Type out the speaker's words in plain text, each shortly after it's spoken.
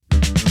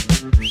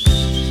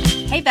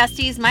Hey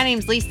besties, my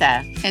name's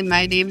Lisa. And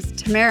my name's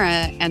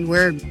Tamara, and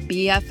we're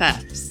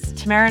BFFs.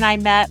 Tamara and I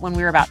met when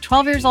we were about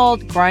 12 years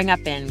old, growing up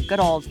in good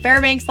old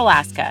Fairbanks,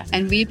 Alaska.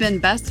 And we've been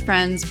best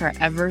friends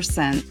forever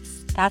since.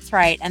 That's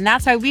right. And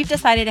that's why we've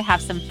decided to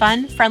have some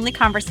fun, friendly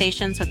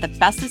conversations with the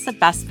bestest of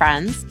best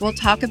friends. We'll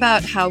talk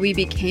about how we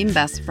became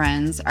best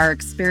friends, our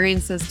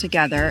experiences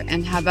together,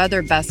 and have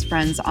other best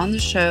friends on the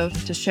show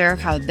to share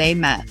how they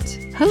met.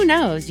 Who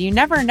knows? You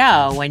never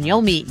know when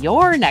you'll meet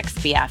your next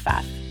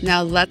BFF.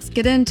 Now let's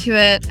get into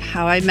it,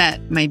 how I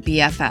met my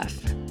BFF.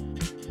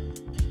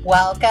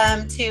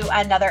 Welcome to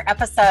another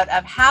episode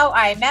of How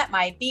I Met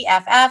My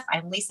BFF.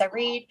 I'm Lisa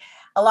Reed,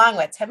 along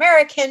with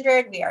Tamara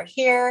Kindred. We are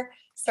here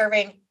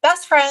serving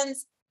best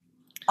friends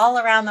all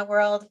around the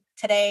world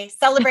today,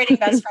 celebrating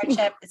best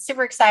friendship. It's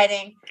super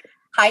exciting.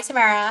 Hi,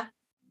 Tamara.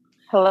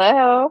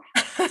 Hello.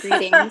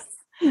 Greetings.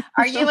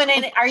 Are you in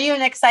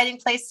an exciting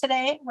place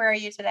today? Where are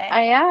you today?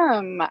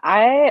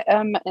 I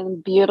am in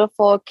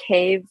beautiful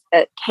Cave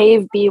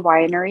B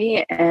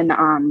Winery,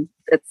 and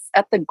it's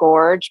at the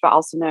Gorge, but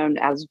also known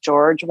as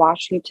George,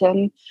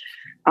 Washington,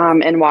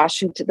 in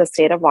Washington, the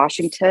state of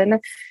Washington.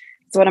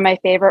 It's one of my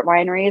favorite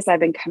wineries. I've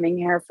been coming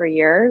here for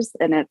years,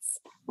 and it's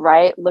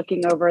right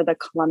looking over the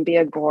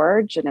Columbia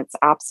Gorge, and it's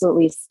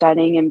absolutely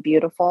stunning and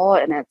beautiful.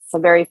 And it's a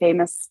very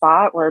famous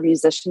spot where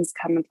musicians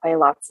come and play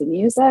lots of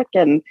music.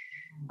 And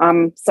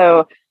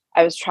so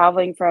I was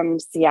traveling from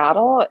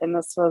Seattle, and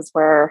this was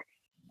where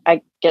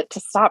I get to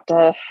stop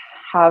to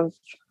have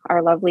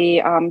our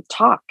lovely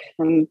talk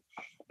and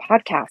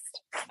podcast.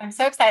 I'm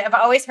so excited. I've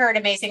always heard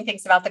amazing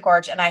things about the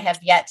Gorge, and I have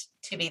yet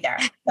to be there.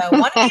 So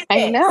one of these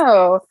days, I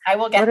know. I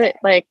will get there.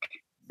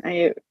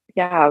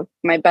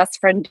 My best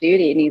friend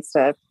Judy need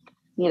to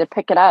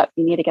pick it up.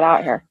 You need to get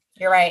out here.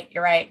 You're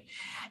right.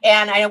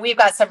 And I know we've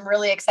got some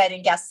really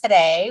exciting guests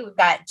today. We've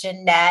got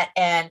Jannette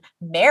and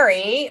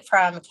Mary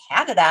from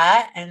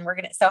Canada. And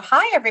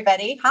hi,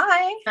 everybody.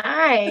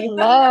 Hi.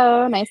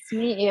 Hello. Nice to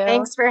meet you.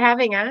 Thanks for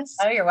having us.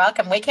 Oh, you're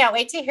welcome. We can't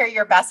wait to hear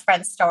your best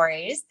friend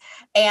stories.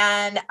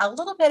 And a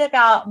little bit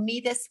about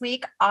me this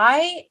week.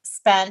 I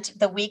spent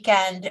the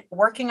weekend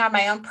working on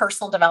my own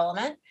personal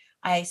development.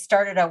 I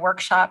started a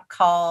workshop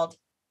called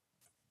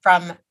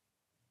From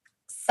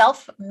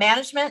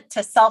Self-Management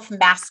to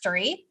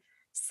Self-Mastery.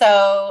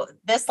 So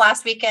this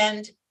last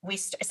weekend,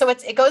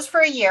 it goes for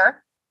a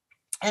year.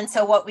 And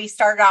so what we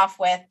started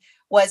off with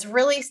was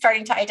really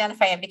starting to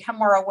identify and become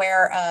more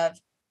aware of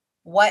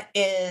when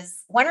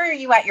are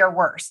you at your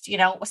worst,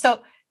 so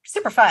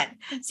super fun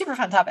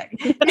topic.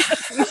 This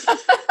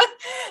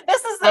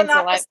is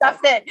not the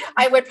stuff that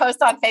I would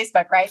post on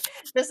Facebook, right?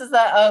 This is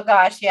oh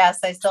gosh,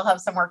 yes, I still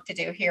have some work to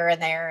do here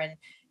and there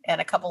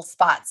and a couple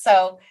spots.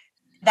 So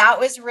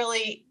that was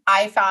really,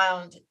 I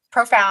found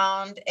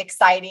profound,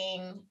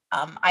 exciting.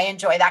 I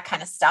enjoy that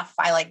kind of stuff.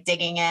 I like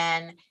digging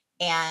in,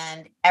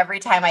 and every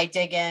time I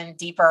dig in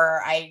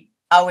deeper, I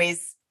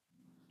always,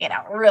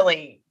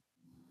 really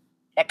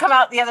come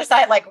out the other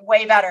side like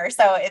way better.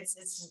 So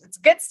it's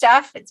good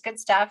stuff. It's good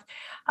stuff.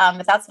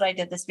 But that's what I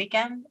did this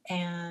weekend,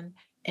 and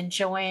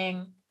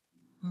enjoying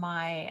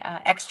my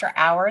extra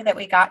hour that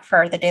we got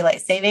for the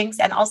daylight savings,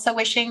 and also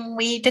wishing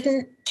we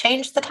didn't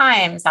change the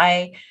times.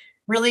 I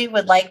really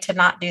would like to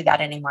not do that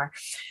anymore.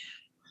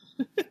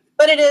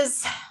 But it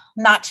is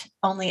not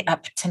only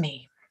up to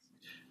me.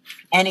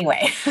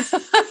 Anyway.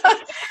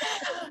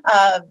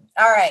 All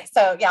right.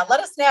 So let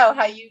us know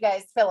how you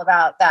guys feel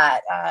about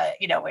that.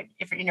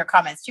 If you're in your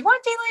comments, do you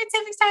want daylight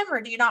savings time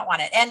or do you not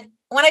want it? And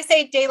when I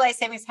say daylight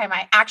savings time,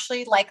 I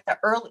actually like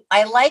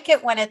I like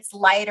it when it's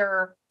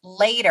lighter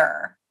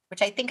later,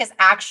 which I think is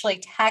actually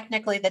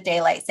technically the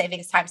daylight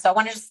savings time. So I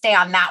wanted to stay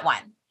on that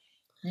one,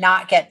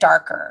 not get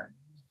darker.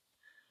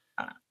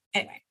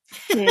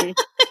 Anyway.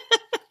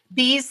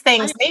 These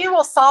things, maybe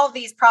we'll solve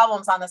these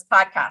problems on this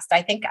podcast.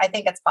 I think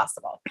it's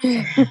possible.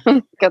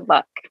 Good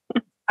luck.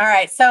 All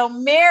right. So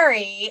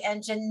Mary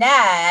and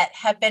Jannette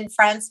have been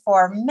friends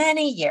for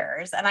many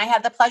years, and I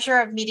had the pleasure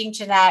of meeting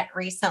Jannette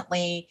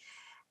recently,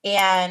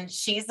 and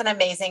she's an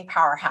amazing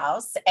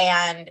powerhouse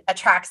and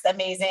attracts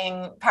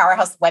amazing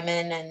powerhouse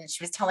women. And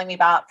she was telling me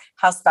about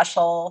how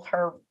special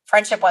her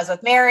friendship was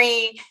with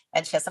Mary,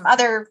 and she has some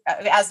other,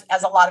 as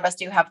a lot of us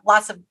do, have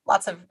lots of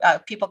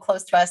people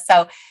close to us.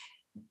 So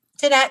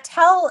Jannette,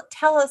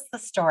 tell us the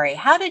story.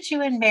 How did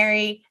you and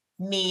Mary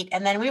meet?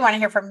 And then we want to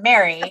hear from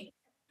Mary,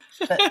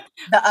 the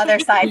other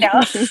side. No,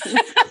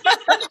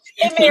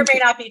 it may or may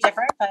not be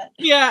different. But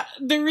yeah,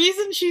 the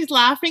reason she's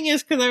laughing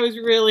is because I was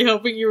really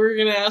hoping you were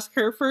going to ask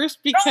her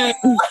first, because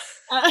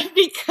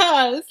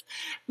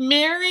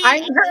Mary,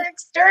 I'm her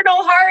external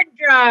hard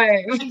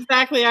drive.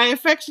 Exactly. I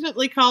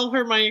affectionately call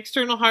her my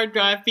external hard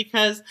drive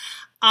because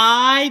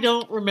I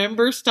don't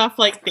remember stuff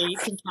like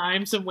dates and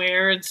times and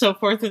where and so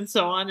forth and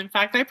so on. In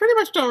fact, I pretty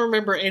much don't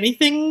remember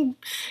anything.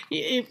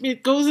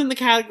 It goes in the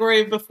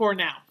category of before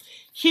now.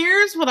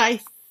 Here's what I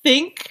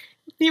think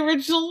the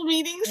original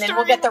meeting story. And then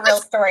we'll get the real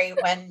story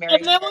when Mary.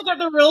 And then we'll get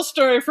the real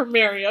story from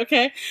Mary,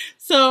 okay?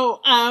 So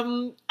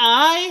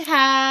I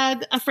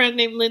had a friend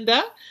named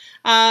Linda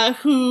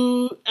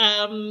who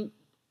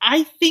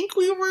I think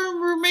we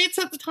were roommates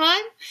at the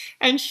time,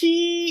 and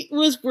she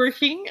was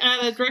working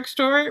at a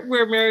drugstore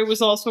where Mary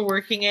was also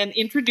working and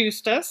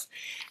introduced us.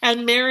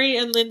 And Mary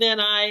and Linda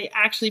and I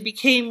actually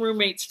became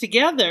roommates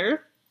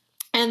together.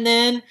 And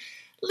then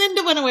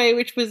Linda went away,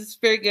 which was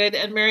very good.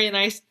 And Mary and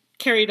I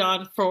carried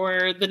on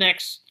for the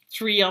next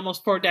 3,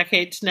 almost 4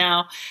 decades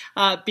now,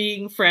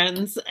 being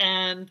friends,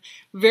 and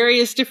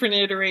various different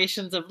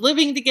iterations of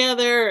living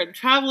together and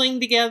traveling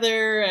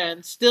together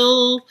and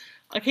still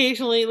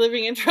occasionally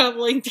living and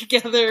traveling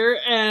together.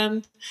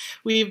 And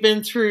we've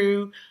been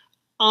through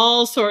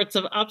all sorts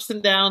of ups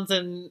and downs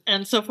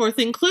and so forth,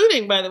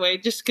 including, by the way,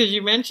 just because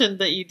you mentioned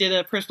that you did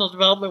a personal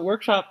development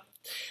workshop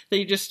that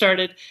you just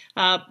started,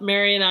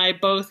 Mary and I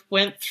both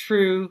went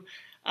through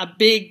a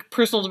big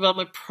personal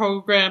development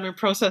program and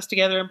process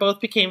together, and both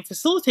became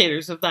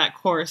facilitators of that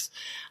course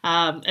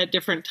at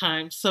different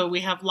times. So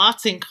we have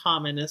lots in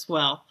common as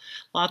well.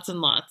 Lots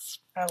and lots.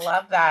 I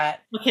love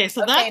that. Okay,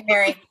 so okay, that's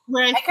Mary.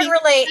 I can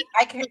relate.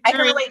 I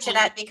can relate,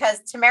 Jannette, because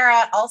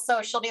Tamara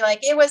also, she'll be like,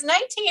 it was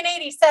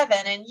 1987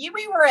 and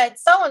we were at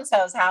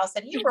so-and-so's house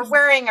and you were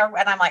wearing and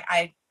I'm like,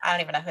 I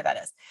don't even know who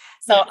that is.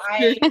 So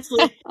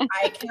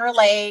I can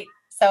relate.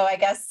 So I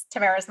guess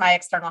Tamara's my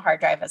external hard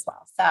drive as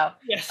well. So,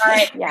 yes. All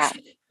right. Yeah.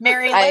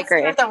 Mary, let's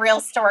hear the real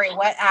story.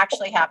 What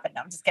actually happened?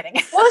 I'm just kidding.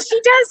 Well, she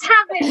does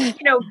have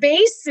it,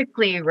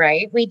 basically,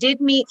 right? We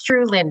did meet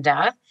through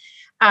Linda.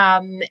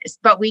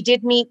 But we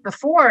did meet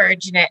before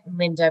Jannette and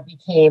Linda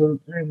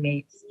became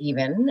roommates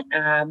even.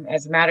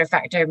 As a matter of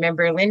fact, I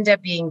remember Linda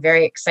being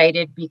very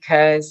excited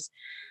because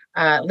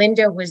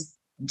Linda was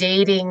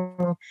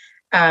dating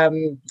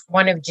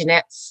one of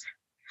Jannette's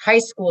high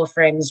school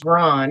friends,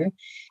 Ron.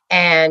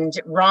 And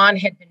Ron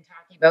had been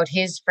talking about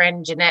his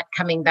friend Jannette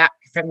coming back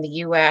from the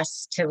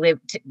US to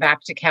live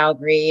back to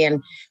Calgary,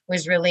 and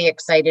was really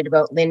excited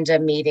about Linda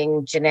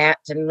meeting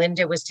Jannette. And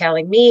Linda was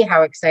telling me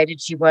how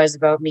excited she was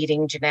about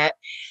meeting Jannette.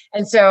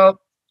 And so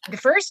the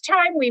first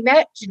time we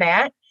met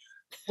Jannette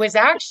was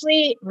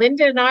actually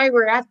Linda and I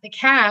were at the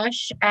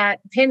cash at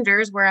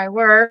Pinder's where I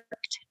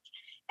worked.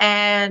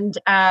 And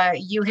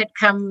you had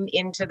come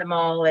into the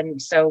mall.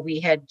 And so we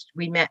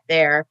met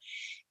there.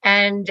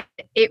 And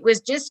it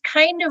was just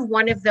kind of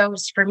one of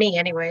those, for me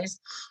anyways,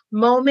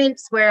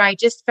 moments where I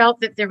just felt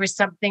that there was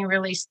something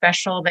really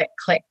special that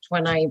clicked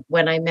when I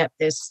met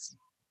this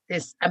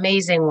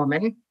amazing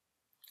woman.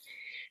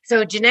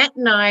 So Jannette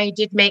and I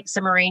did make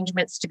some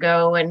arrangements to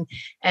go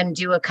and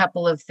do a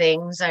couple of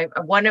things.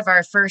 One of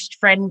our first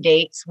friend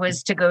dates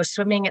was to go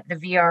swimming at the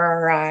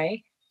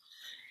VRRI.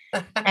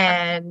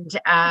 And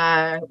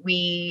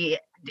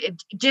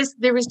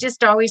there was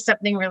just always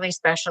something really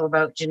special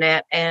about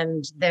Jannette,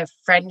 and the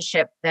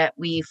friendship that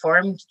we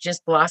formed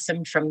just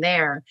blossomed from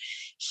there.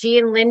 She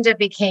and Linda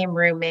became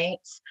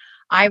roommates.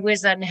 I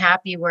was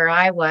unhappy where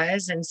I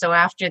was. And so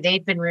after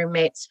they'd been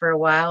roommates for a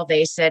while,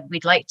 they said,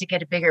 we'd like to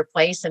get a bigger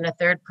place and a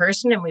third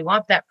person, and we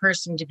want that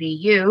person to be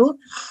you.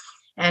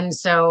 And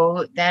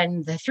so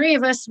then the three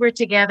of us were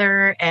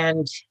together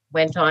and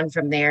went on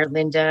from there.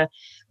 Linda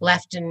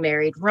left and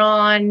married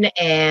Ron,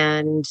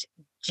 and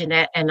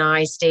Jannette and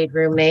I stayed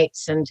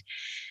roommates, and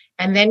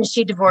then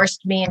she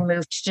divorced me and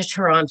moved to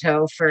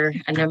Toronto for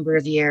a number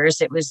of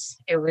years. It was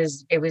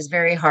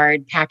very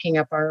hard packing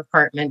up our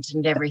apartment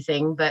and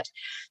everything, but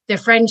the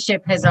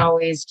friendship has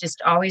always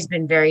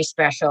been very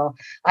special.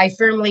 I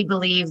firmly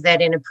believe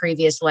that in a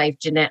previous life,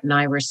 Jannette and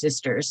I were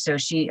sisters. So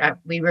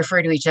we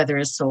refer to each other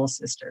as soul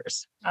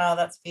sisters. Oh,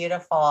 that's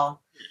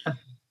beautiful.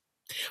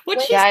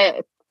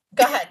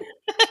 Go ahead.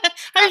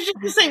 I was just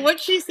going to say what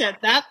she said.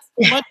 That's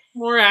much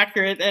more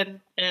accurate,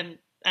 and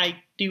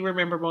I do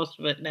remember most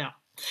of it now.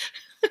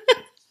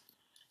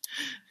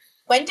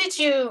 When did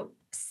you?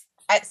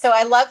 So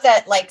I love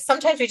that. Like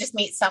sometimes we just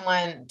meet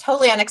someone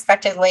totally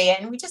unexpectedly,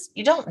 and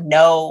you don't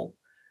know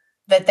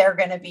that they're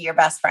going to be your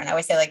best friend. I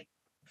always say, like,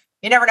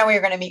 you never know when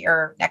you're going to meet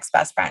your next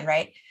best friend,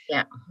 right?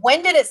 Yeah.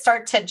 When did it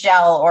start to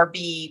gel or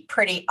be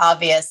pretty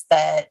obvious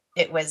that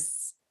it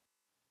was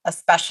a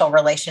special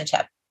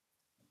relationship?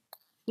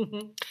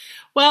 Mm-hmm.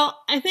 Well,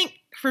 I think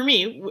for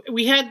me,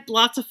 we had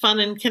lots of fun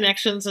and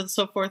connections and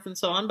so forth and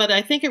so on, but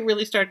I think it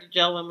really started to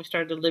gel when we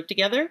started to live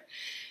together.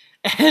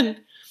 And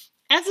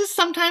as is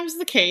sometimes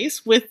the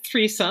case with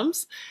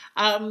threesomes,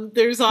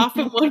 there's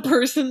often one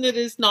person that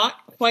is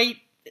not quite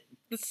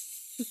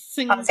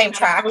on the same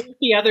track with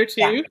the other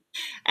two. Yeah.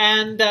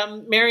 And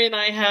Mary and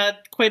I had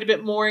quite a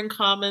bit more in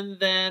common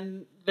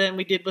than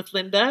we did with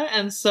Linda.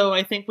 And so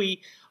I think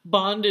we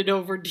bonded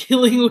over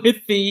dealing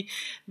with the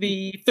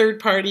third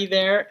party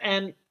there,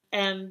 and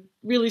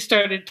really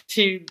started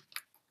to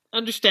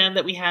understand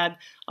that we had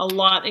a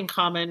lot in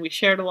common. We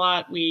shared a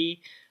lot.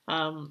 We,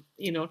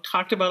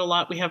 talked about a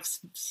lot. We have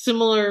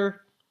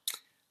similar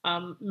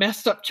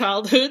messed up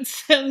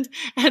childhoods and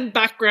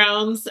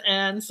backgrounds.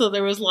 And so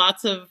there was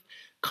lots of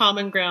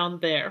common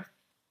ground there.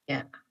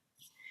 Yeah.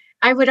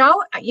 I would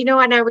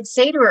and I would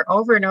say to her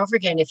over and over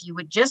again, if you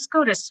would just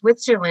go to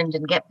Switzerland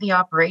and get the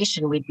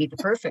operation, we'd be the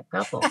perfect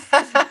couple.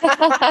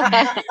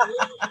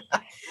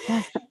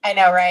 I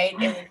know, right?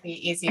 It would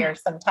be easier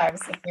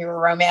sometimes if you were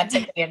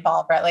romantically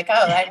involved, right? Like,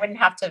 oh, I wouldn't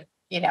have to,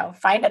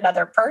 find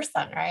another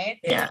person, right?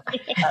 Yeah.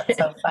 That's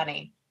so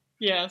funny.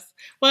 Yes.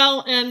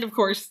 Well, and of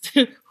course,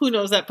 who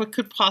knows, that but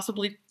could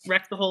possibly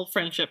wreck the whole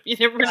friendship. You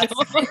never know.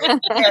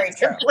 Very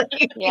true.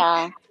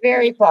 Yeah.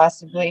 Very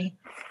possibly.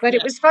 But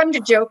it was fun to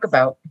joke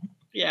about.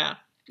 Yeah,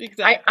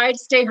 exactly. I'd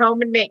stay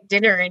home and make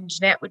dinner, and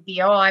Jannette would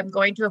be, I'm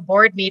going to a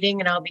board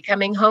meeting and I'll be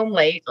coming home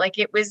late. Like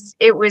it was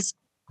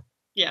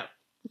Yeah.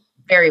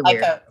 very Like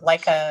weird.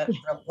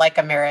 like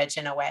a marriage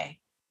in a way.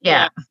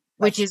 Yeah.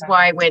 Which That's is right.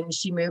 why when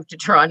she moved to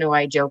Toronto,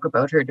 I joke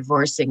about her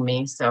divorcing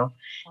me. So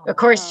of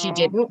course she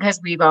didn't,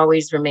 because we've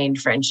always remained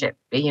friends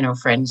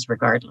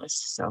regardless.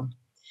 So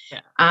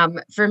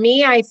for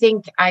me, I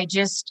think I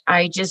just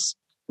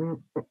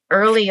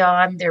early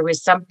on, there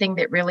was something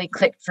that really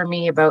clicked for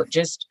me about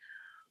just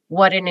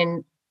what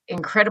an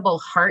incredible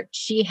heart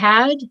she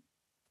has,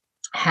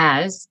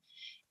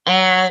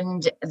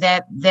 and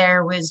that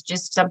there was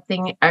just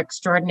something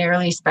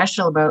extraordinarily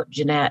special about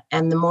Jannette.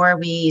 And the more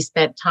we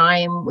spent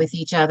time with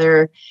each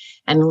other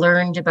and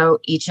learned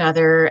about each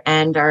other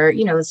and our,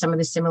 some of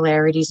the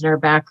similarities in our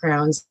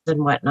backgrounds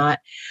and whatnot,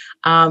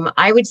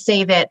 I would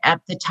say that at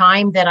the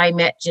time that I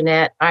met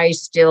Jannette, I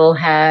still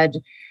had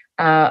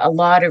a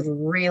lot of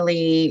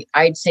really,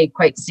 I'd say,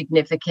 quite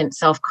significant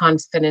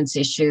self-confidence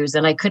issues.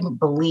 And I couldn't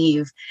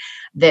believe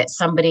that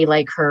somebody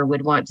like her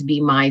would want to be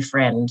my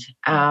friend.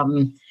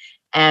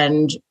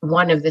 And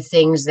one of the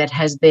things that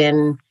has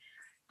been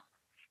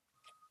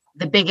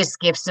the biggest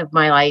gifts of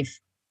my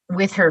life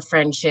with her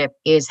friendship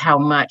is how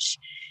much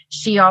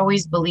she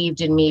always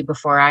believed in me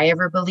before I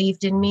ever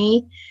believed in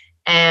me,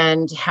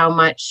 and how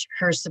much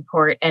her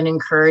support and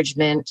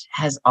encouragement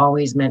has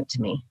always meant to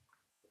me.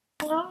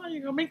 Oh,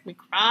 you're going to make me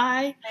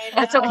cry.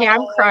 That's okay.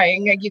 I'm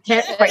crying. You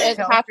can't quite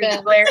tell through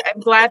the glare. I'm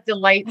glad the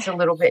light's a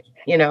little bit,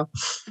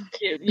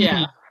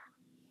 Yeah.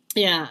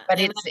 Yeah. But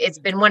it's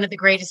been one of the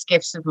greatest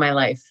gifts of my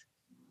life.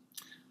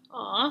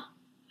 Aw,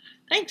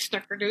 thanks,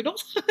 Snickerdoodle.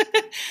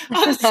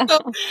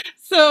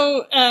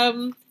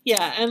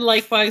 And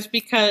likewise,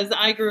 because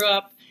I grew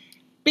up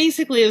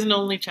basically as an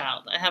only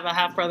child. I have a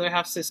half brother,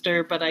 half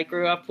sister, but I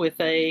grew up with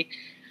a,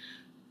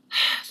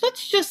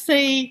 let's just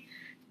say,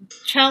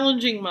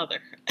 challenging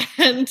mother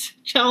and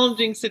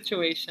challenging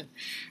situation.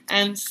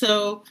 And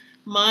so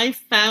my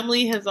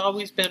family has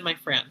always been my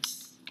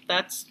friends.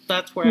 That's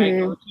where I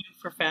go to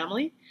for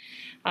family.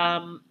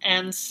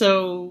 And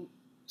so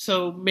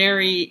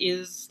Mary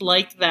is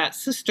like that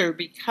sister,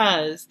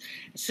 because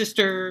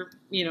sister,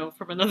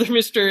 from another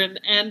mister,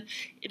 and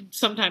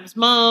sometimes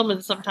mom,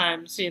 and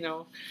sometimes,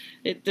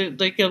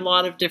 like a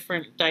lot of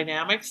different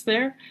dynamics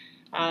there,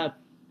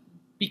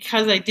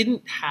 because I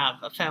didn't have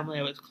a family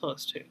I was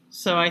close to.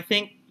 So I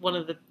think one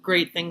of the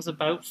great things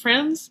about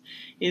friends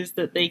is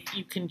that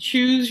you can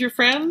choose your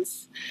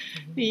friends.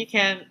 Mm-hmm. You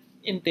can't,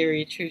 in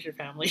theory, choose your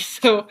family.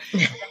 So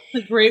that's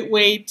a great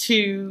way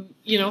to,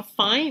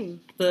 find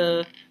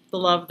the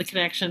love, the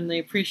connection, the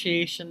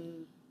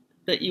appreciation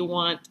that you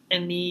want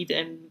and need,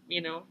 and,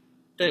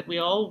 that we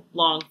all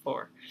long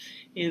for,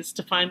 is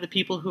to find the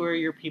people who are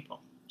your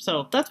people.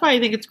 So that's why I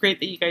think it's great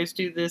that you guys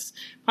do this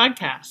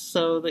podcast,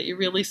 so that you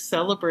really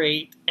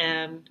celebrate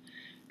and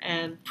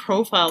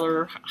profile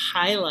or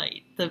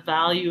highlight the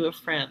value of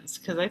friends.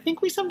 Because I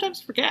think we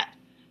sometimes forget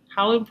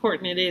how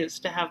important it is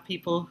to have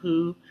people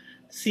who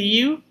see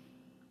you,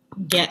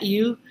 get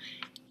you,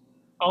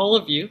 all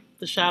of you,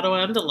 the shadow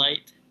and the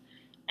light,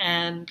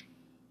 and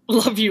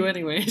love you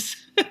anyways.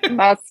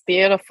 That's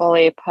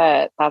beautifully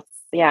put.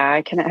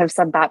 I couldn't have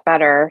said that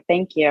better.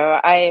 Thank you.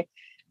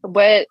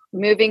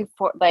 Moving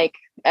for, like,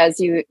 as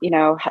you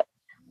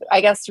I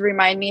guess,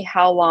 remind me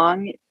how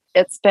long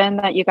it's been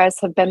that you guys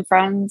have been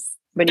friends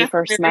when you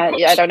first met.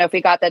 I don't know if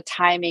we got the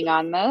timing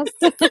on this.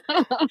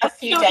 A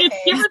few decades.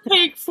 It's give or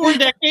take 4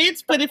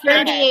 decades, but if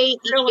 38,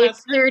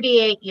 it's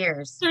 38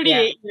 years.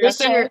 38 years.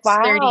 This year it's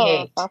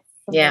 38. That's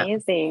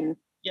amazing.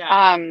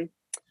 Yeah.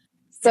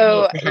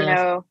 So,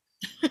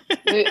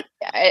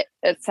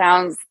 it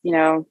sounds,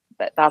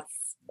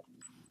 that's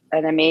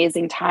an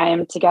amazing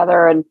time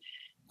together,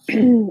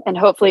 and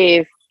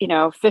hopefully,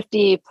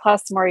 50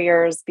 plus more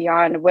years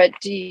beyond. What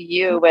do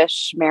you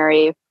wish,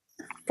 Mary,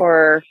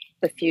 for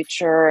the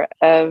future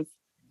of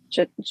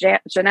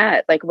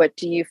Jannette? Like, what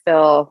do you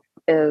feel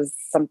is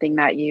something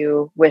that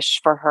you wish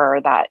for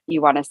her, that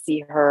you want to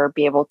see her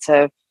be able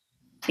to,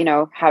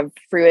 have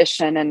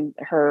fruition in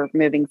her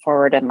moving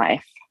forward in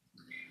life?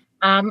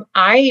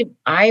 I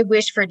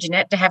wish for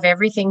Jannette to have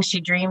everything she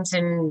dreams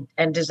and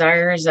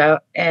desires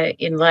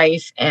in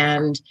life.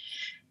 And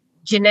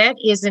Jannette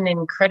is an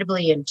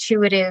incredibly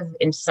intuitive,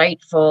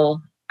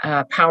 insightful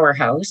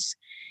powerhouse,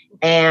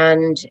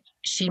 and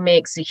she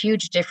makes a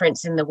huge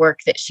difference in the work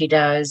that she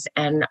does.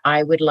 And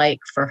I would like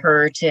for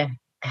her to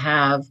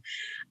have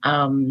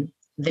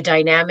the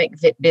dynamic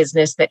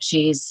business that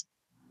she's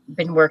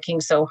been working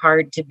so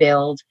hard to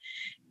build,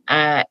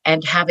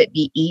 and have it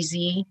be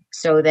easy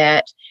so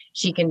that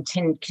she can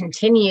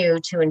continue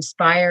to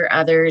inspire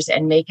others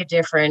and make a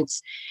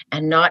difference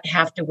and not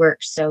have to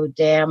work so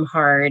damn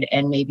hard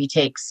and maybe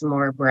take some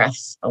more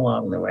breaths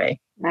along the way.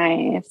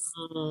 Nice.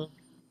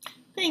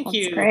 Thank That's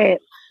you. great.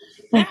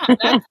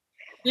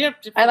 Yeah,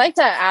 that's I like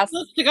to ask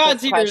to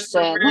God's this ears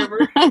question.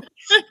 forever.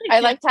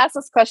 I like to ask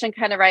this question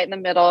kind of right in the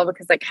middle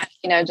because, like,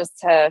 you know, just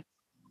to,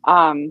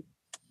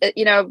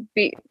 you know,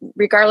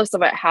 regardless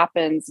of what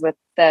happens with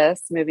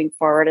this moving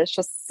forward, it's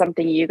just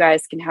something you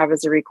guys can have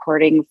as a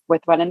recording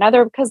with one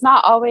another, because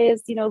not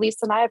always, you know, Lisa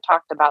and I have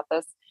talked about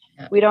this.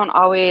 Yeah. We don't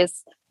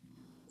always,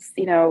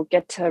 you know,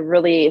 get to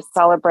really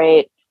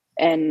celebrate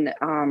and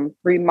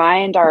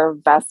remind our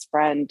best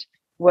friend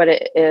what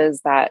it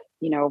is that,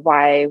 you know,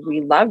 why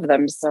we love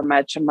them so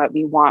much and what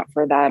we want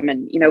for them.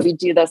 And, you know, we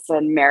do this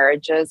in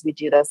marriages, we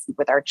do this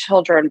with our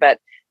children, but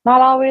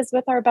not always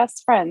with our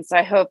best friends. So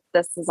I hope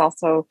this is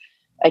also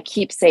a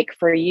keepsake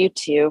for you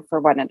two, for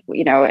one,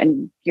 you know,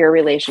 and your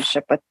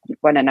relationship with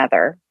one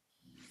another.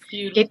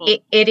 Beautiful.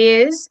 It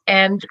is.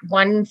 And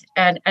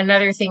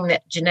another thing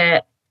that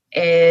Jannette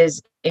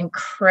is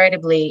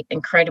incredibly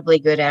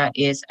good at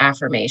is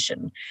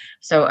affirmation.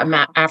 So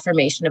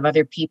affirmation of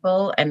other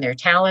people and their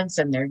talents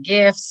and their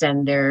gifts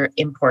and their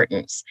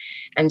importance.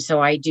 And so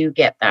I do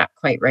get that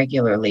quite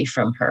regularly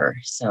from her.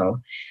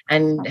 So,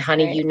 and That's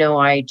honey, great. you know,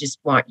 I just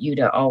want you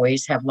to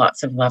always have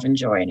lots of love and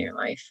joy in your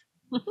life.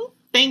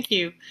 Thank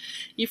you.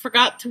 You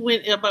forgot to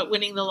win about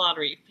winning the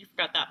lottery. You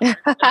forgot that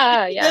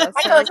part. Yes,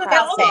 I goes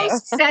without I saying.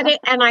 almost said it,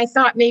 and I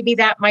thought maybe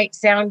that might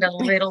sound a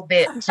little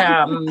bit.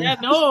 Yeah,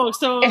 no.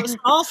 So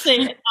I'll say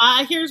it.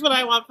 Here's what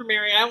I want for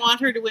Mary. I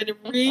want her to win a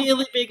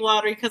really big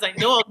lottery because I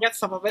know I'll get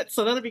some of it.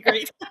 So that'll be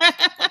great.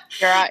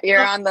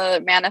 You're on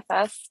the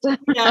manifest.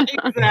 Yeah,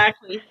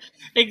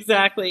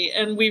 exactly.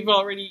 And we've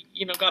already,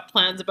 you know, got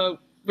plans about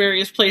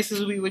various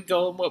places we would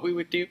go and what we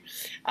would do.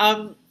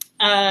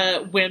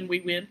 When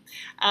we win.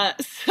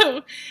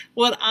 So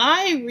what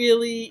I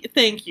really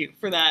thank you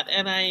for that.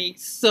 And I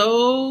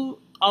so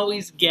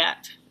always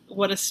get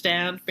what a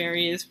stand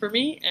Mary is for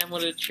me and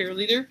what a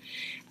cheerleader.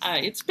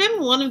 It's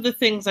been one of the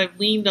things I've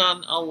leaned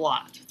on a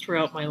lot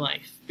throughout my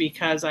life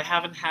because I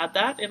haven't had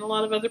that in a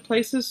lot of other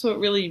places. So it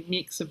really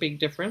makes a big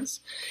difference.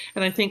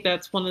 And I think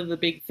that's one of the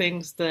big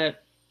things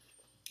that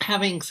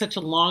having such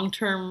a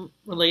long-term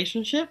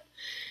relationship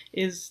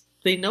is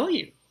they know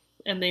you.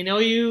 And they know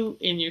you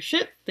in your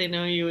shit, they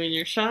know you in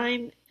your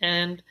shine,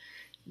 and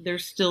they're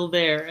still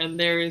there. And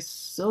there is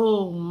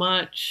so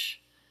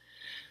much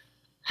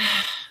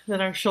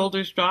that our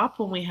shoulders drop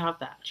when we have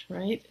that,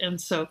 right?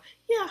 And so,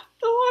 yeah,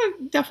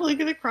 I'm definitely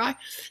gonna cry.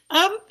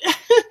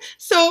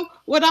 So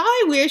what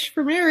I wish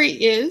for Mary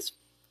is,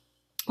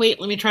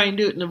 wait, let me try and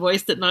do it in a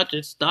voice that not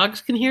just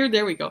dogs can hear.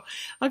 There we go.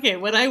 Okay,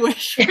 what I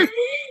wish for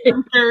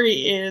Mary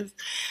is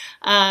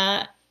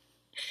that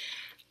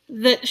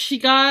she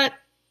got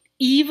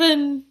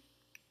even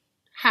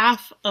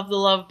half of the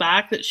love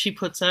back that she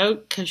puts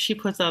out, because she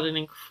puts out an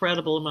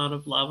incredible amount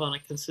of love on a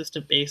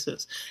consistent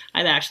basis.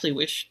 I'd actually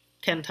wish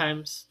 10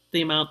 times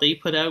the amount that you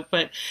put out,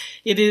 but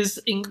it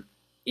is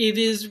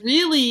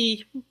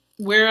really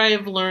where I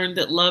have learned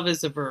that love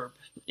is a verb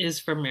is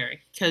from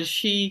Mary, because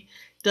she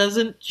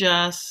doesn't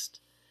just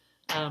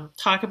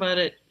talk about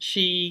it.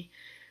 She,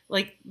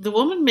 like, the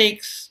woman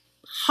makes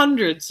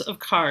hundreds of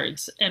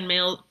cards and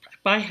mail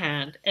by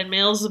hand and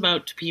mails them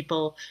out to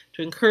people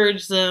to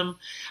encourage them.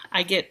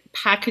 I get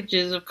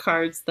packages of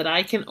cards that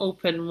I can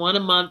open one a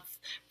month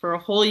for a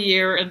whole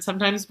year and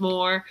sometimes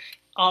more,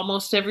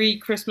 almost every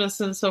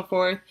Christmas and so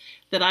forth,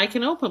 that I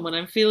can open when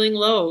I'm feeling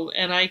low,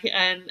 and I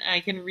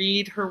can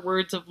read her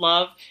words of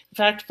love. In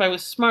fact, if I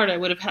was smart,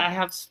 I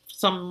have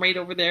some right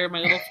over there in my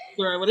little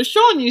folder. I would have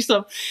shown you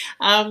some.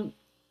 And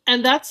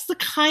that's the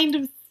kind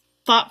of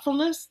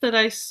thoughtfulness that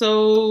I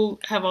so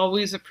have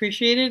always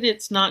appreciated.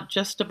 It's not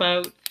just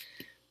about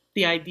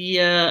the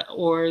idea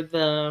or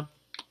the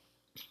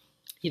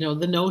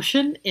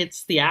notion,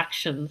 it's the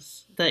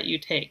actions that you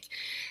take.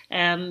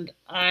 And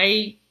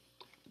I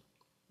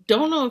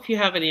don't know if you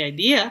have any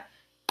idea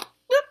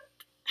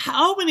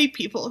how many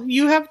people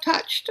you have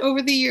touched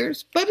over the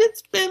years, but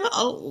it's been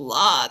a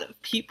lot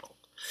of people.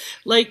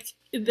 Like,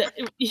 one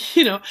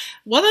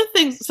of the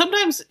things,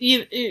 sometimes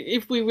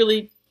if we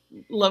really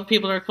love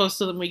people and are close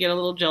to them, we get a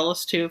little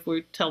jealous too, if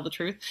we tell the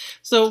truth.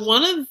 So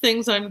one of the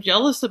things I'm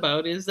jealous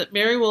about is that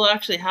Mary will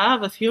actually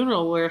have a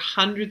funeral where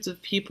hundreds of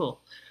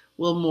people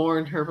will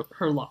mourn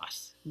her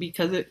loss,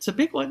 because it's a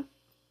big one.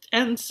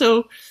 And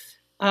so,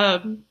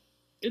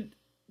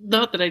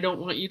 not that I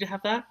don't want you to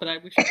have that, but I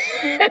wish.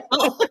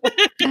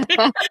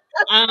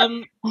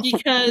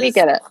 Because we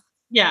get it.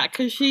 Yeah,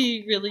 because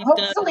she really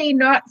Hopefully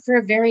not for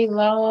a very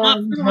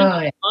long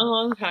time.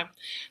 Long time.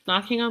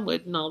 Knocking on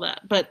wood and all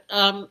that. But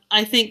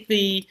I think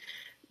the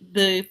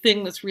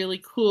thing that's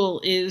really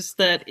cool is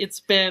that it's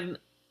been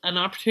an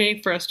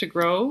opportunity for us to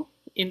grow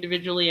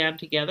individually and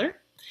together.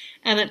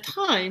 And at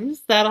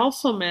times that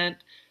also meant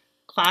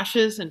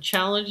clashes and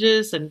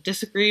challenges and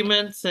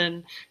disagreements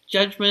and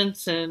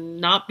judgments and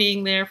not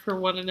being there for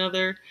one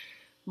another.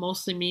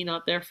 mostly me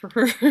not there for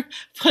her.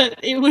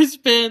 But it was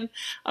been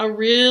a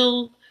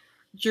real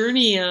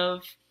journey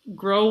of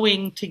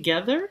growing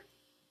together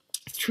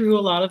through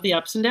a lot of the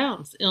ups and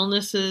downs,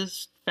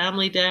 illnesses,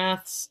 family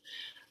deaths,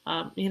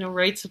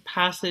 rites of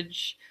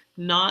passage,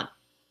 not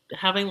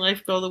having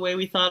life go the way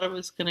we thought it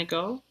was going to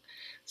go.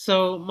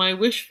 So my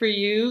wish for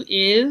you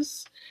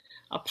is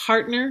a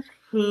partner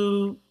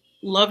who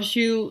loves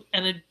you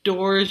and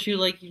adores you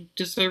like you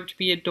deserve to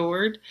be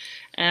adored,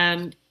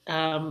 and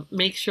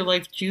makes your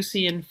life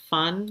juicy and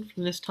fun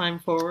from this time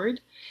forward.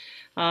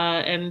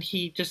 And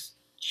he just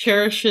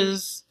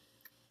cherishes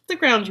the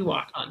ground you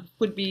walk on,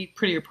 would be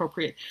pretty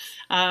appropriate.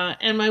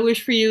 And my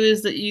wish for you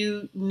is that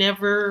you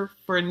never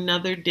for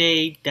another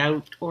day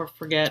doubt or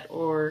forget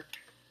or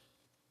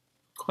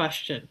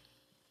question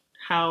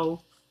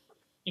how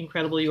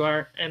incredible you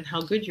are and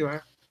how good you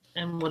are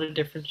and what a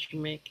difference you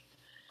make.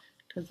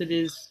 Because it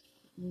is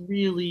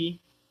really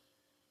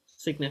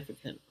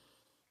significant.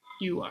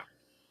 You are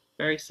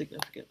very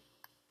significant.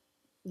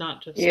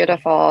 Not just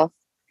Beautiful.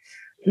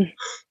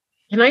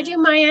 Can I do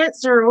my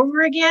answer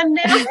over again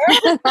now?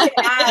 You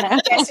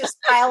guys just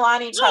pile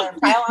on each other,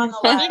 pile on the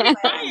love.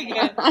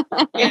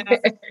 Yeah.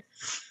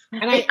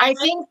 And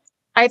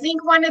I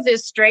think one of the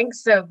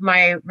strengths of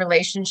my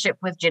relationship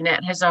with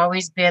Jannette has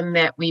always been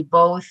that we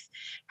both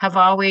have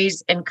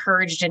always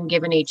encouraged and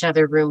given each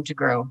other room to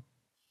grow.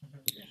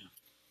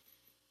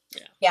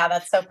 Yeah,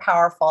 that's so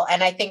powerful.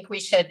 And I think we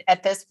should,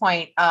 at this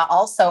point,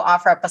 also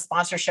offer up a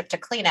sponsorship to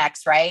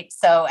Kleenex, right?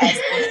 So as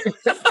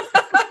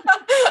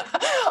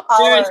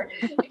all are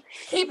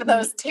keeping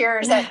those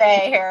tears at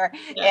bay here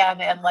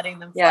and letting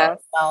them flow. Yes.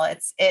 Well,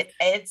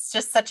 it's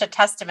just such a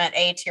testament,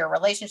 to your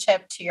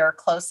relationship, to your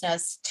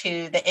closeness,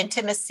 to the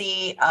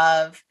intimacy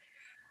of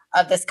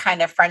this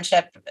kind of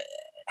friendship,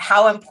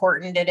 how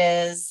important it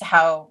is,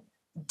 how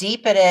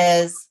deep it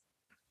is.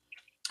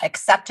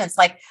 Acceptance,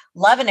 like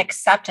love and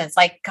acceptance,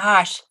 like,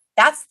 gosh,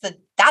 that's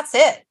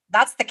it.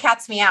 That's the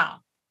cat's meow.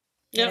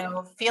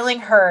 Yep. Feeling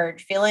heard,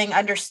 feeling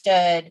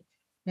understood,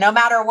 no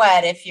matter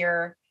what, if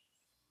you're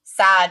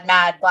sad,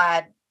 mad,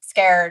 glad,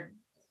 scared,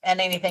 and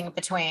anything in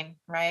between,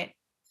 right?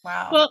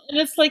 Wow. Well, and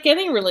it's like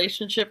any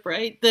relationship,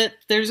 right? That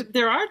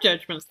there are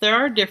judgments, there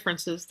are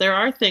differences, there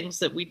are things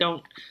that we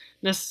don't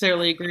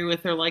necessarily agree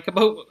with or like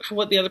about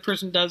what the other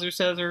person does or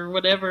says or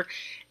whatever.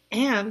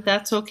 And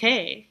that's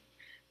okay.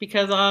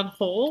 Because on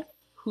whole,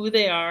 who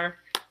they are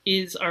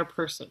is our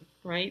person,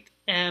 right?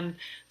 And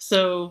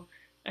so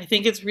I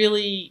think it's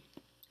really,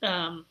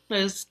 I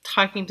was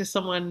talking to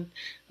someone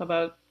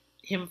about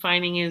him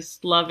finding his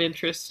love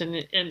interest,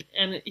 and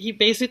he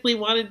basically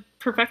wanted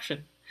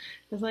perfection.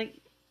 It's like,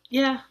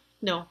 yeah,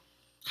 no.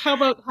 How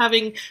about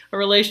having a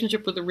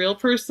relationship with a real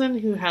person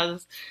who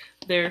has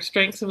their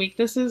strengths and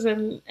weaknesses,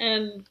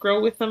 and grow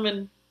with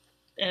them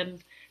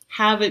and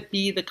have it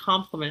be the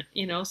compliment,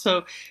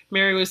 So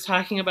Mary was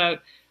talking about,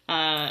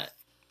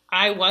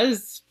 I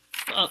was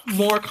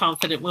more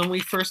confident when we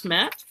first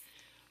met,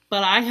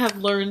 but I have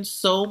learned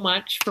so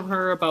much from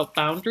her about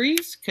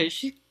boundaries, because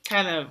she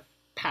kind of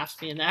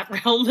passed me in that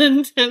realm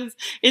and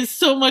is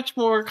so much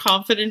more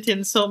confident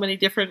in so many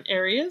different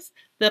areas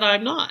that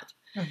I'm not.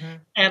 Mm-hmm.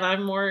 And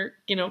I'm more,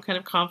 kind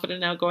of confident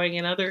now going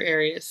in other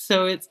areas.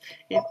 So it's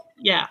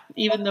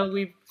even though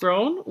we've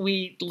grown,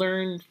 we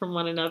learn from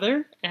one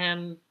another,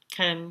 and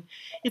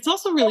it's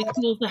also really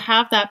cool to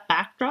have that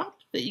backdrop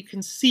that you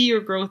can see your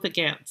growth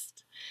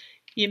against.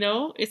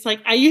 It's like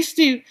I used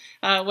to,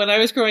 when I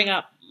was growing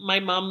up, my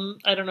mom,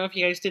 I don't know if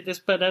you guys did this,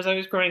 but as I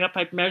was growing up,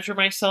 I'd measure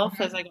myself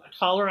as I got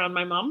taller on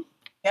my mom.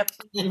 Yep.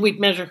 And we'd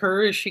measure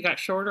her as she got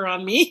shorter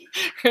on me,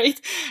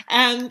 right?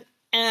 And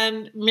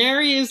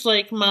Mary is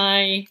like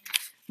my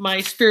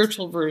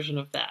spiritual version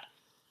of that.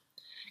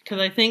 Because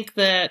I think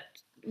that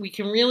we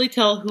can really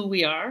tell who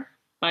we are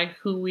by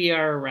who we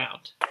are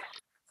around.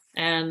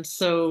 And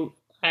so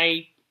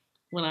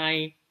when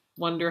I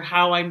wonder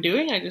how I'm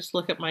doing, I just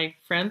look at my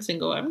friends and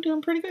go, I'm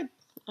doing pretty good.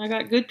 I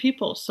got good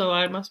people, so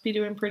I must be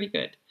doing pretty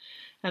good.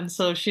 And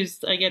so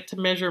I get to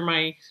measure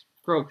my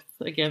growth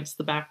against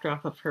the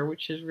backdrop of her,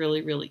 which is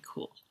really, really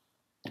cool.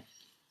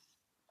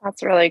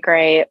 That's really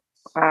great.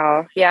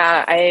 Wow.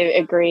 Yeah, I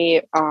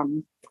agree.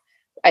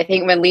 I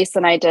think when Lisa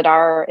and I did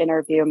our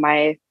interview,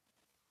 my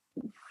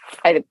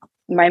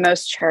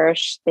most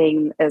cherished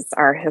thing is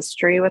our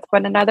history with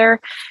one another.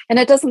 And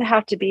it doesn't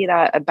have to be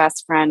that a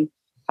best friend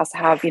has to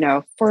have,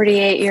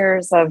 48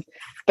 years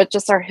but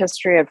just our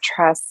history of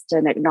trust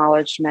and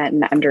acknowledgement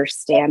and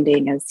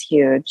understanding is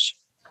huge.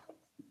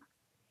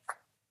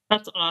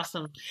 That's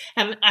awesome.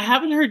 And I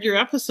haven't heard your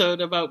episode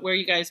about where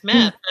you guys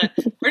met, but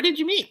where did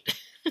you meet?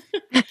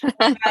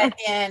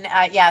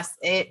 Yes,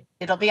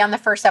 it'll be on the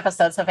first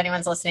episode. So if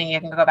anyone's listening, you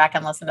can go back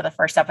and listen to the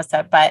first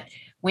episode. But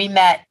we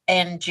met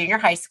in junior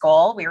high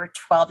school. We were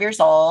 12 years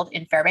old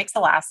in Fairbanks,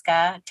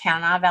 Alaska,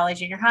 Tanana Valley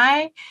Junior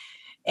High.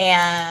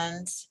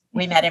 And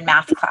we met in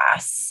math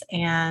class.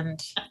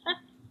 And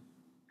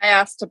I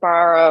asked to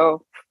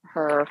borrow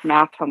her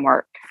math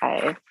homework.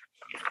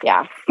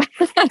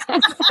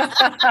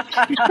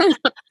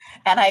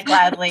 And I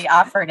gladly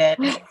offered it.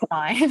 It's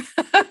fine.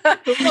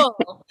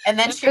 Cool. And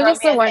then she It wrote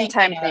was me a a thank you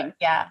one-time note. thing.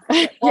 Yeah.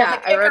 Well, Yeah,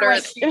 the I wrote kicker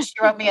her. was she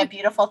wrote me a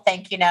beautiful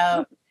thank you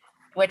note,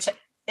 which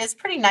is a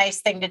pretty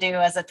nice thing to do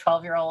as a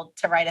 12-year-old,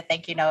 to write a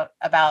thank you note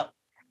about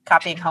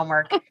copying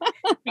homework.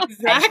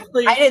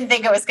 Exactly. I didn't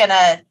think it was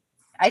gonna.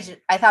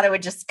 I thought it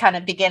would just kind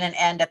of begin and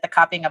end at the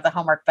copying of the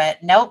homework,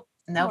 but nope,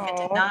 it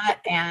did Aw. not.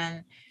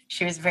 And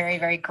she was very,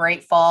 very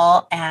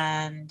grateful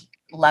and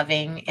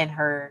loving in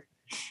her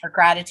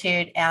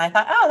gratitude. And I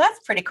thought, oh,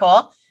 that's pretty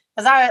cool,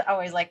 because I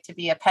always liked to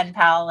be a pen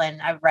pal,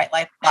 and I would write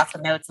like lots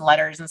of notes and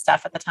letters and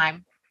stuff at the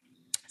time.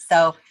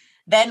 So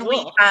then we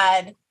Cool.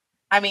 had,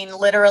 I mean,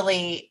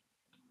 literally,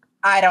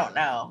 I don't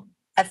know,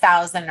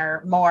 1,000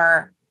 or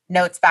more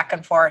notes back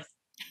and forth.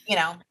 You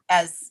know,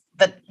 as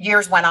the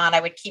years went on,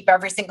 I would keep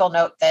every single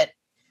note that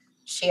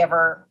she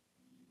ever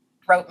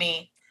wrote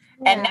me.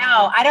 And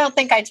now, I don't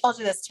think I told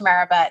you this,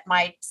 Tamara, but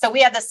so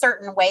we had this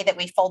certain way that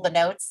we fold the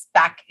notes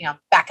back in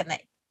the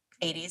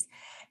 80s.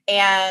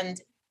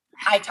 And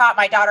I taught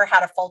my daughter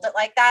how to fold it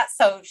like that.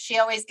 So she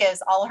always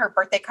gives all her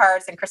birthday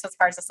cards and Christmas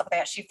cards and stuff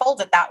like that. She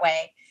folds it that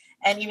way.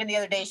 And even the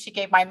other day, she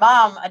gave my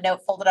mom a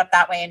note folded up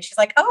that way. And she's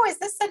like, oh, is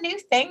this a new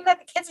thing that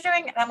the kids are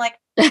doing? And I'm like,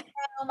 no,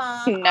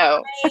 Mom.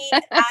 No.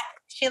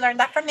 She learned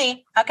that from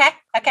me. Okay.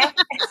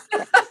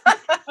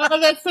 Oh,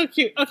 that's so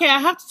cute. Okay, I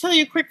have to tell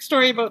you a quick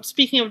story about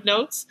speaking of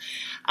notes.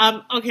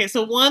 Okay,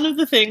 so one of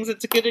the things,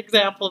 it's a good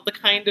example of the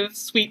kind of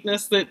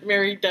sweetness that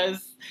Mary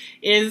does,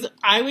 is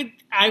I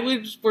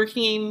was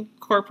working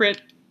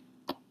corporate.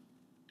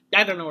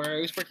 I don't know where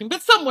I was working,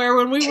 but somewhere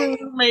when we were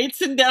roommates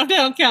in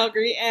downtown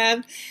Calgary,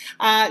 and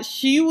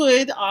she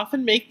would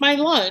often make my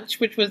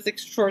lunch, which was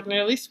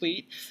extraordinarily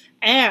sweet,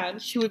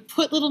 and she would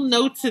put little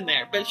notes in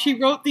there. But she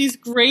wrote these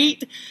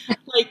great,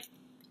 like,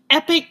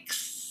 epic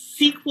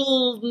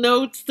sequel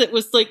notes that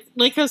was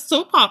like a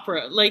soap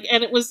opera,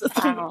 and it was the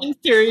one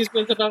series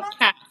was about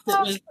cats. It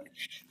was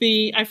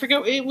I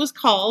forget what it was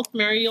called.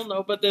 Mary, you'll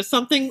know, but there's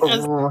something it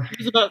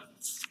was about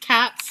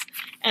cats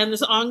and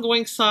this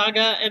ongoing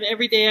saga, and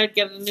every day I'd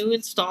get a new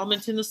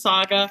installment in the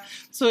saga.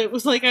 So it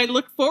was like I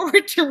looked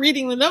forward to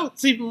reading the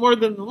notes even more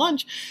than the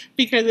lunch,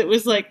 because it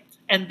was like,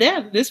 and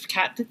then this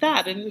cat did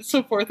that, and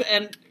so forth,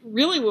 and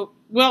really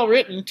well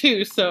written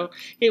too. So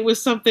it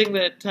was something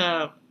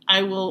that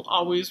I will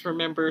always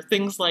remember,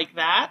 things like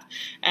that.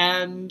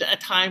 And a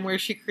time where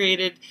she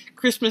created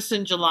Christmas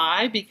in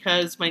July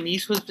because my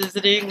niece was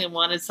visiting and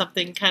wanted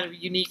something kind of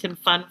unique and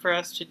fun for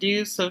us to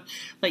do. So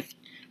like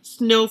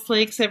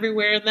snowflakes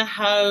everywhere in the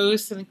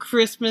house, and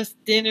Christmas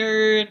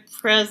dinner and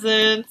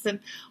presents and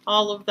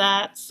all of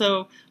that.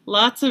 So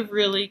lots of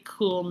really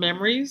cool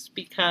memories,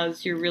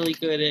 because you're really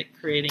good at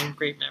creating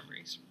great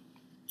memories.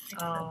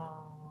 Oh,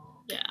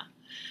 yeah.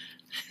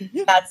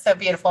 That's so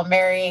beautiful.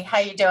 Mary, how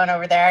you doing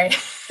over there?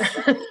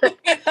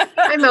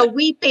 I'm a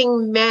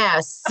weeping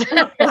mess.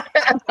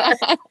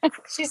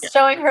 She's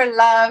showing her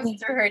love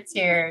through her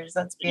tears.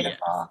 That's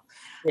beautiful.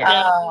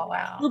 Yeah. Oh,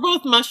 wow. We're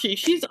both mushy.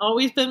 She's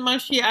always been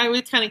mushy. I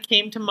always kind of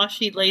came to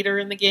mushy later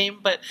in the game,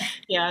 but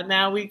yeah,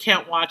 now we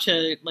can't watch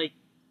a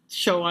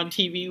show on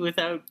TV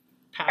without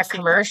passing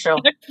a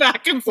commercial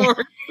back and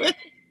forth.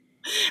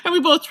 And we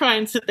both try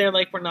and sit there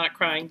like we're not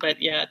crying,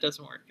 but yeah, it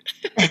doesn't work.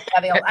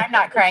 I'm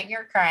not crying,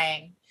 you're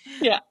crying.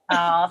 Yeah.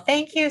 Oh,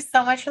 thank you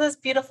so much for those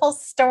beautiful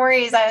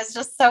stories. That was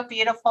just so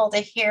beautiful to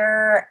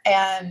hear.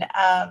 And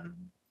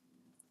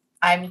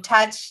I'm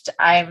touched.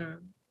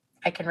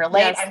 I can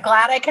relate. Yes. I'm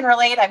glad I can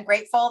relate. I'm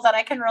grateful that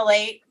I can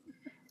relate.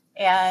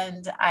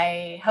 And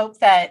I hope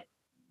that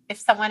if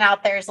someone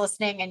out there is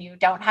listening and you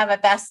don't have a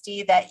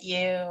bestie, that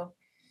you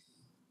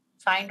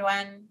find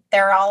one.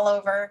 They're all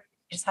over.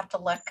 You just have to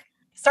look.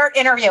 Start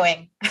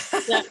interviewing.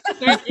 Yeah,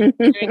 start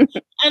interviewing.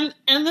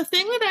 And the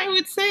thing that I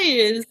would say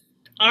is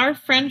our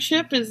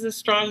friendship is as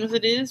strong as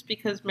it is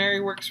because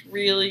Mary works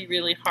really,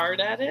 really hard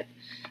at it.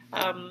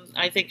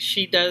 I think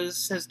she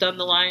has done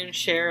the lion's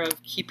share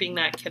of keeping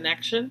that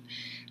connection,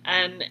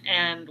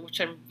 and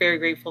which I'm very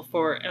grateful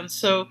for. And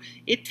so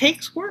it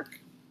takes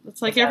work.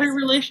 It's like every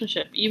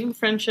relationship, even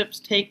friendships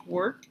take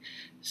work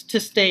to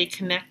stay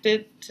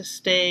connected, to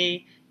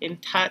stay in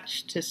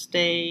touch, to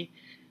stay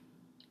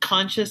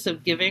conscious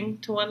of giving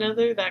to one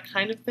another, that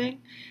kind of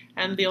thing.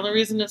 And the only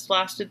reason it's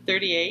lasted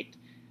 38,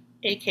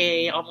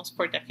 aka almost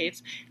 4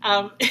 decades,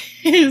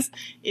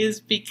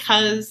 is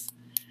because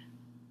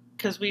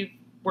we've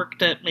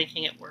worked at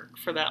making it work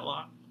for that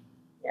long.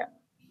 Yeah,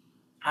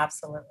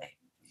 absolutely.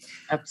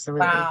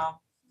 Wow.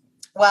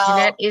 Well,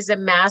 Jannette is a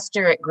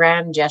master at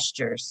grand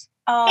gestures.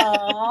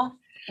 Oh,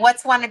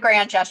 what's one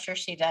grand gesture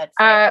she did?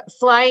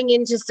 Flying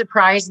in to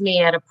surprise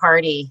me at a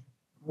party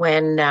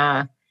when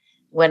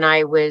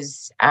I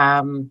was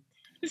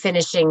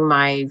finishing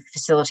my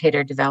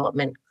facilitator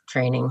development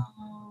training.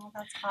 Oh,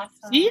 that's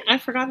awesome. See, I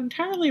forgot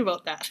entirely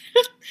about that.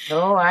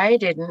 Oh, I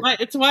didn't.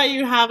 It's why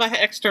you have an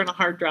external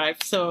hard drive.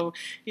 So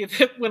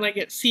when I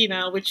get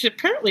senile, which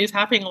apparently is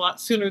happening a lot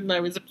sooner than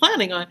I was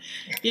planning on,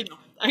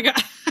 I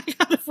got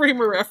a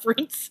frame of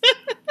reference.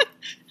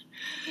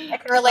 I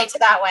can relate to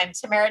that one.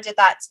 Tamara did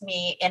that to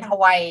me in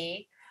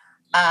Hawaii.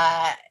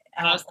 I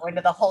won't go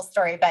into the whole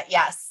story, but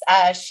yes,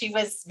 she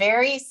was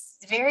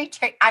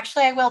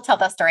actually, I will tell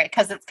the story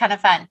because it's kind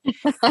of fun.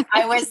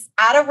 I was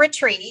at a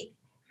retreat,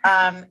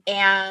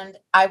 and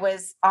I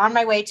was on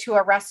my way to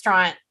a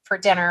restaurant for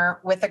dinner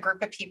with a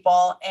group of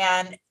people.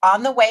 And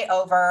on the way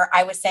over,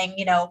 I was saying,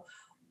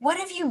 what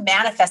have you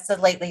manifested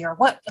lately? Or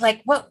what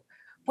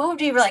would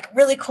be like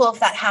really cool if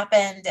that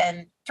happened?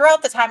 And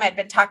throughout the time I'd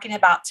been talking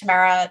about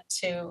Tamara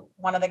to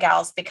one of the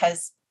gals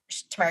because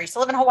Tamara used to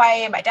live in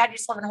Hawaii and my dad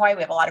used to live in Hawaii.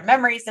 We have a lot of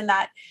memories on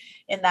that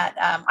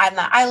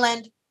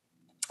island.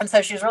 And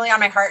so she was really on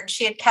my heart, and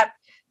she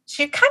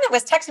kind of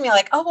was texting me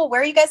like, oh, well,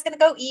 where are you guys going to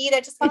go eat?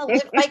 I just want to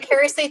live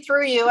vicariously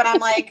through you. And I'm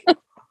like,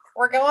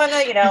 we're going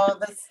to,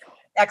 this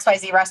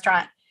XYZ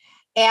restaurant.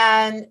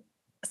 And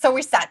so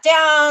we sat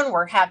down,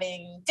 we're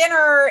having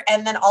dinner.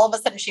 And then all of a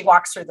sudden she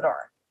walks through the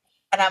door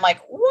and I'm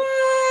like,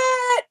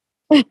 what?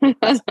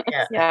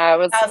 Yeah, it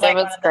was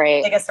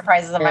great. The biggest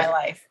surprises of my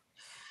life.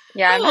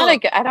 Yeah, it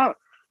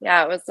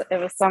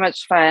was so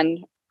much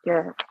fun.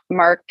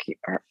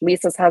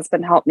 Lisa's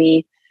husband helped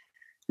me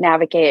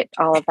navigate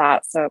all of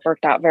that, so it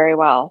worked out very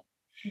well.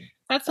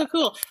 That's so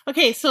cool.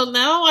 Okay, so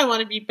now I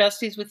want to be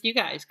besties with you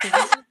guys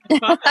because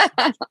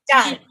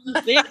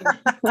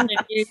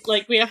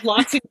we have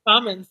lots in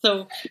common.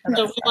 So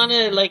we want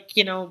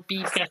to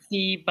be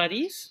bestie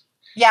buddies.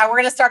 Yeah, we're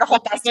going to start a whole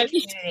bestie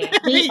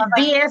community.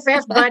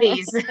 BFF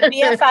buddies.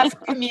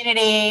 BFF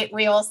community.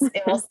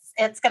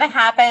 It's going to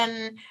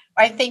happen.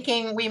 I'm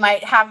thinking we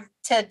might have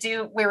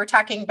to we were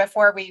talking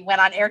before we went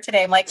on air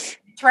today. I'm like,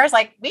 Tamara's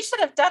like, we should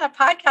have done a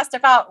podcast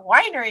about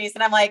wineries.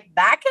 And I'm like,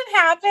 that can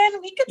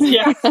happen. We could do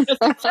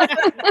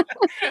that.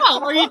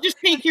 Well, or you just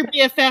take your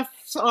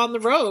BFFs on the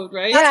road,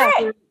 right?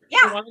 That's right.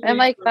 Yeah. And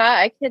like that,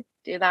 I could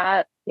do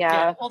that.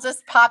 Yeah. We'll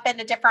just pop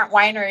into different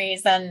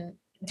wineries and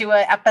do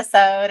an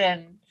episode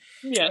and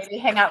maybe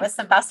hang out with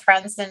some best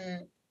friends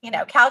in,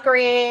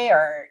 Calgary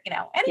or,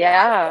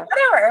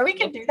 whatever. We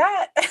can do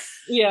that.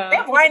 Yeah. We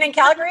have wine in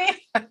Calgary.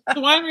 The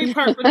winery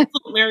part was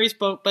Mary's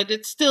boat, but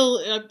it's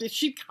still,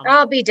 she'd come.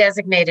 I'll be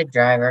designated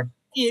driver.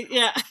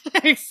 Yeah,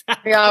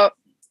 exactly.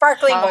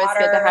 Sparkling always water.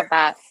 Good to have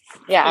that.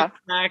 Yeah.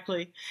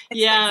 Exactly.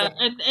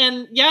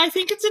 And I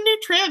think it's a new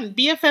trend,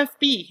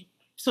 BFFB.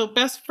 So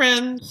best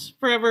friends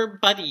forever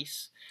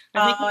buddies.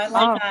 I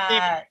love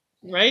that.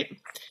 Right?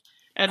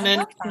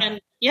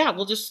 And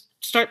we'll just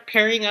start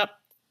pairing up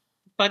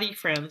buddy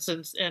friends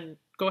and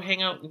go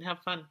hang out and have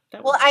fun.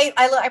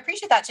 I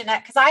appreciate that,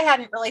 Jannette, because I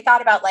hadn't really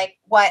thought about like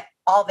what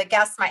all the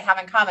guests might have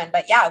in common.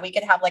 But yeah, we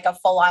could have like a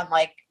full on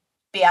like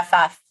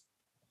BFF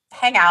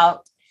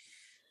hangout.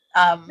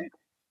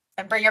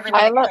 And bring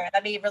everybody together.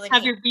 That'd be really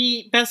have neat.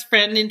 Your best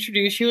friend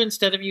introduce you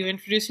instead of you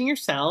introducing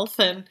yourself,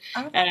 and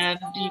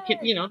you could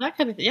that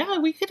kind of thing. Yeah,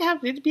 we could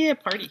have it'd be a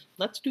party.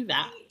 Let's do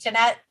that,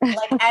 Jannette. And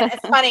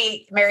it's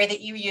funny, Mary, that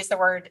you use the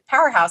word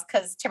powerhouse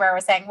because Tamara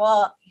was saying,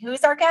 "Well,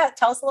 who's our guest?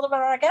 Tell us a little bit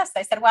about our guest."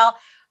 I said, "Well,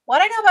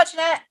 what I know about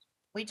Jannette,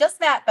 we just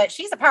met, but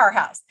she's a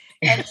powerhouse,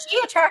 and she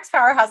attracts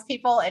powerhouse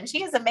people, and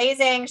she is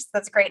amazing.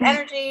 That's great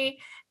energy,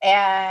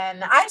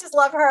 and I just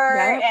love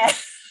her." Yep. And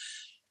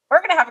we're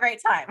going to have a great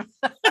time.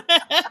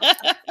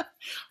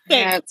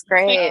 Yeah, it's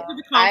great.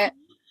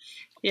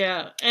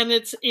 And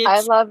it's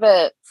I love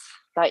it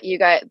that you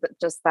guys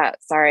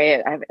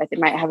sorry, I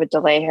might have a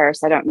delay here,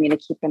 so I don't mean to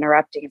keep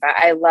interrupting, but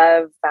I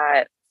love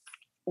that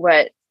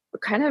what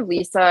kind of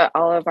Lisa,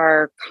 all of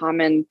our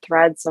common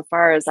threads so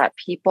far is that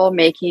people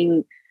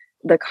making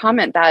the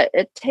comment that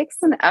it takes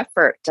an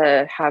effort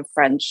to have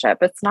friendship.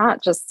 It's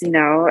not just,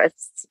 it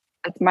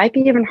might be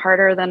even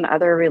harder than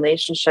other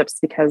relationships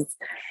because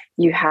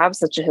you have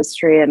such a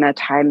history and a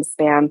time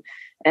span.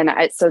 And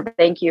so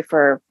thank you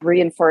for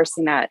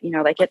reinforcing that,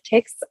 it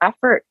takes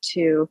effort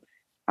to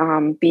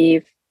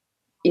be,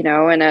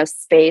 in a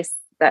space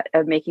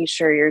of making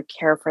sure you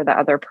care for the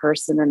other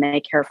person and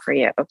they care for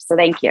you. So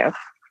thank you.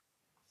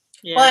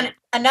 Yeah. Well, and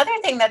another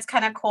thing that's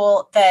kind of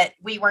cool that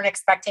we weren't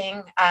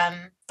expecting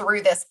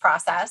through this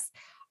process,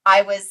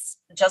 I was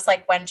just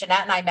like when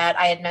Jannette and I met,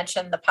 I had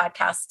mentioned the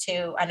podcast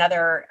to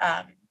another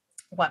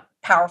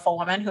powerful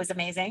woman who's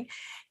amazing.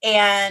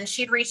 And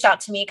she'd reached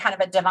out to me, kind of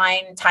a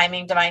divine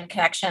timing, divine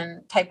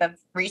connection type of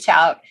reach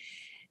out.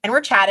 And we're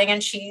chatting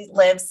and she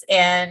lives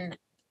in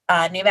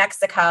New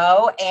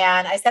Mexico.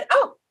 And I said,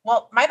 oh,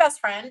 well, my best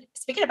friend,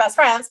 speaking of best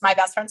friends, my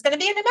best friend's going to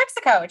be in New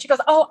Mexico. And she goes,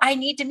 oh, I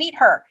need to meet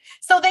her.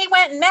 So they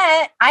went and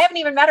met. I haven't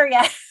even met her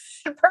yet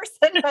in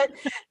person, but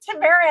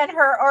Tamara and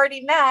her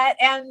already met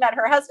and met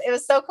her husband. It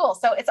was so cool.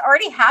 So it's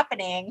already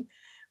happening.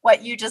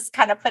 What you just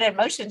kind of put in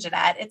motion,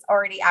 Jannette, it's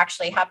already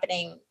actually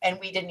happening. And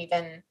we didn't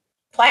even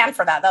plan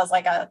for that. That was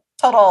like a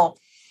total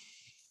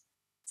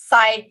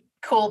side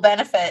cool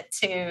benefit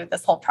to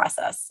this whole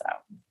process. So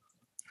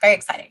very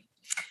exciting.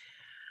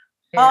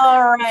 Yeah.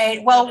 All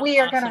right. Well, we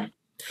are going to.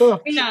 Cool.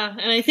 Yeah.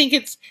 And I think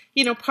it's,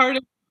 part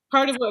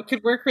of what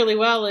could work really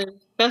well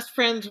is best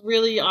friends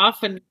really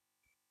often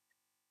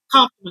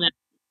complement.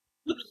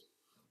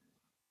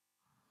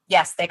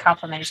 Yes, they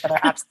complement each other.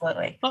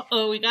 Absolutely.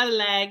 We got a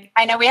lag.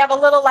 I know we have a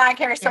little lag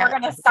here, so Yeah, we're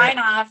going to sign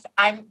off.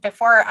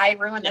 Before I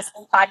ruin this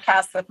whole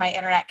podcast with my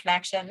internet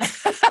connection.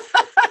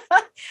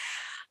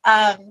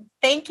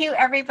 Thank you,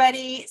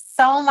 everybody,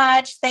 so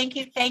much. Thank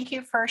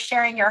you for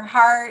sharing your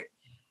heart.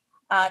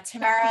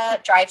 Tamara,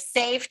 drive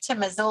safe to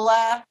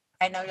Missoula.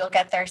 I know you'll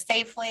get there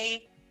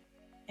safely.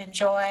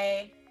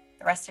 Enjoy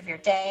the rest of your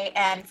day.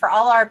 And for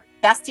all our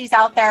besties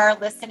out there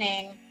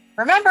listening,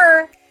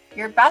 remember,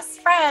 your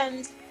best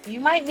friend, you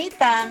might meet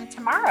them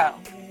tomorrow.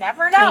 You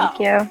never know.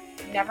 Thank you.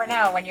 You never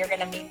know when you're going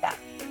to meet them.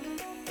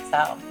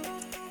 So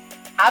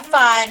have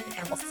fun,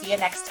 and we'll see you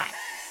next time.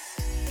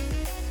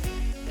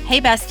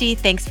 Hey, bestie,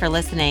 thanks for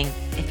listening.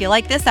 If you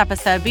like this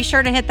episode, be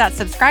sure to hit that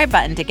subscribe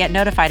button to get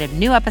notified of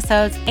new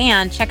episodes,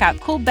 and check out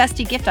cool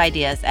bestie gift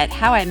ideas at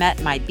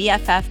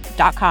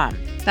howimetmybff.com.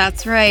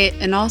 That's right.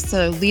 And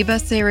also leave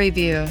us a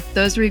review.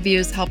 Those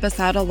reviews help us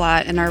out a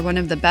lot and are one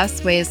of the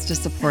best ways to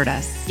support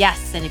us.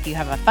 Yes, and if you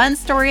have a fun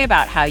story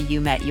about how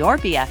you met your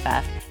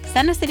BFF,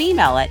 send us an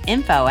email at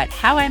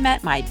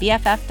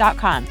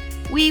info@howimetmybff.com.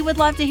 We would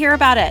love to hear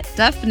about it.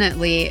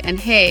 Definitely. And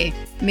hey,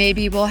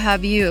 maybe we'll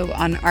have you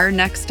on our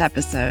next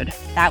episode.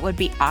 That would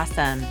be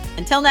awesome.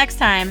 Until next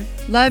time.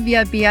 Love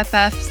ya,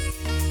 BFFs.